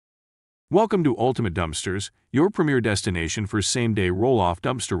Welcome to Ultimate Dumpsters, your premier destination for same-day roll-off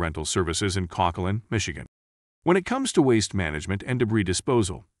dumpster rental services in Kawkawlin, Michigan. When it comes to waste management and debris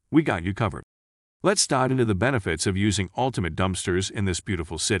disposal, we got you covered. Let's dive into the benefits of using Ultimate Dumpsters in this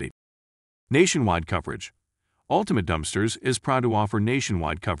beautiful city. Nationwide coverage. Ultimate Dumpsters is proud to offer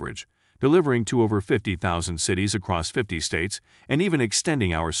nationwide coverage, delivering to over 50,000 cities across 50 states and even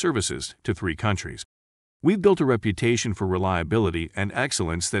extending our services to 3 countries. We've built a reputation for reliability and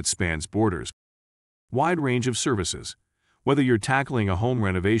excellence that spans borders. Wide range of services. Whether you're tackling a home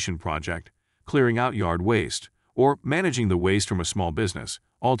renovation project, clearing out yard waste, or managing the waste from a small business,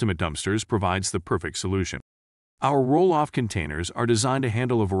 Ultimate Dumpsters provides the perfect solution. Our roll-off containers are designed to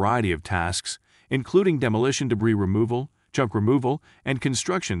handle a variety of tasks, including demolition debris removal, junk removal, and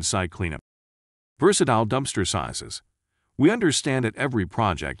construction site cleanup. Versatile dumpster sizes. We understand that every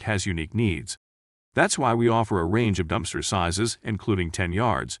project has unique needs. That's why we offer a range of dumpster sizes, including 10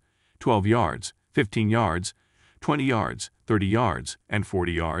 yards, 12 yards, 15 yards, 20 yards, 30 yards, and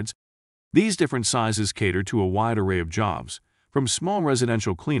 40 yards. These different sizes cater to a wide array of jobs, from small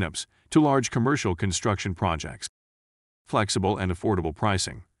residential cleanups to large commercial construction projects. Flexible and affordable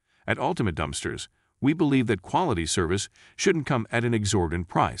pricing. At Ultimate Dumpsters, we believe that quality service shouldn't come at an exorbitant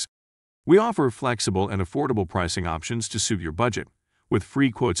price. We offer flexible and affordable pricing options to suit your budget, with free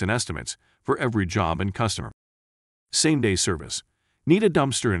quotes and estimates for every job and customer. Same-day service. Need a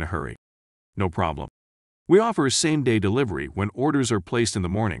dumpster in a hurry? No problem. We offer same-day delivery when orders are placed in the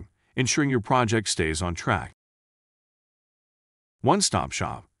morning, ensuring your project stays on track. One-stop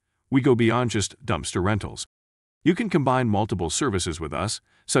shop. We go beyond just dumpster rentals. You can combine multiple services with us,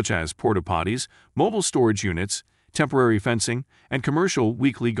 such as porta potties, mobile storage units, temporary fencing, and commercial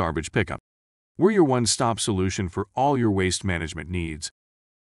weekly garbage pickup. We're your one-stop solution for all your waste management needs.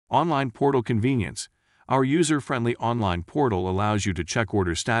 Online portal convenience. Our user-friendly online portal allows you to check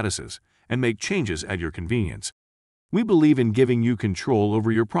order statuses and make changes at your convenience. We believe in giving you control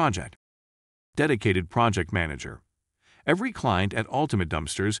over your project. Dedicated project manager. Every client at Ultimate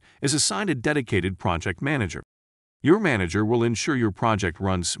Dumpsters is assigned a dedicated project manager. Your manager will ensure your project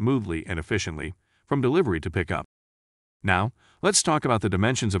runs smoothly and efficiently, from delivery to pickup. Now, let's talk about the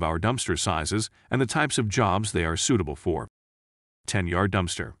dimensions of our dumpster sizes and the types of jobs they are suitable for. 10-yard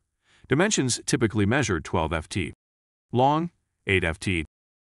dumpster. Dimensions typically measure 12 ft. Long, 8 ft.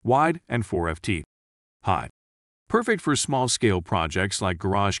 Wide, and 4 ft. High. Perfect for small-scale projects like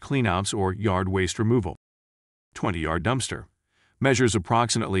garage cleanouts or yard waste removal. 20-yard dumpster. Measures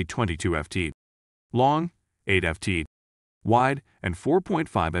approximately 22 ft. Long, 8 ft. Wide, and 4.5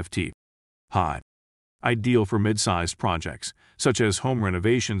 ft. High. Ideal for mid-sized projects, such as home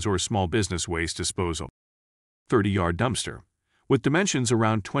renovations or small business waste disposal. 30-yard dumpster. With dimensions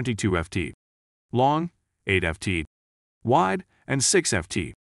around 22 ft. Long, 8 ft. Wide, and 6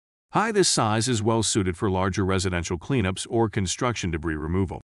 ft. High. This size is well suited for larger residential cleanups or construction debris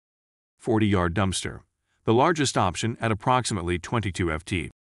removal. 40-yard dumpster. The largest option at approximately 22 ft.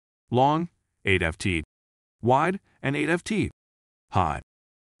 Long, 8 ft. Wide, and 8 ft. High.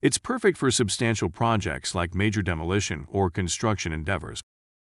 It's perfect for substantial projects like major demolition or construction endeavors.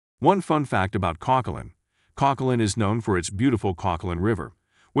 One fun fact about Kawkawlin. Kawkawlin is known for its beautiful Kawkawlin River,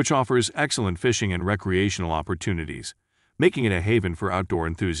 which offers excellent fishing and recreational opportunities, making it a haven for outdoor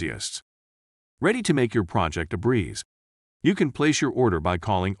enthusiasts. Ready to make your project a breeze? You can place your order by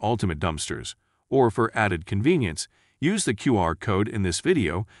calling Ultimate Dumpsters, or for added convenience, use the QR code in this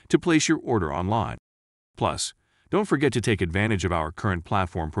video to place your order online. Plus, don't forget to take advantage of our current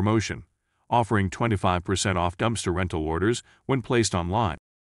platform promotion, offering 25% off dumpster rental orders when placed online.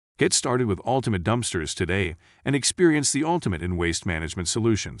 Get started with Ultimate Dumpsters today and experience the ultimate in waste management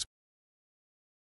solutions.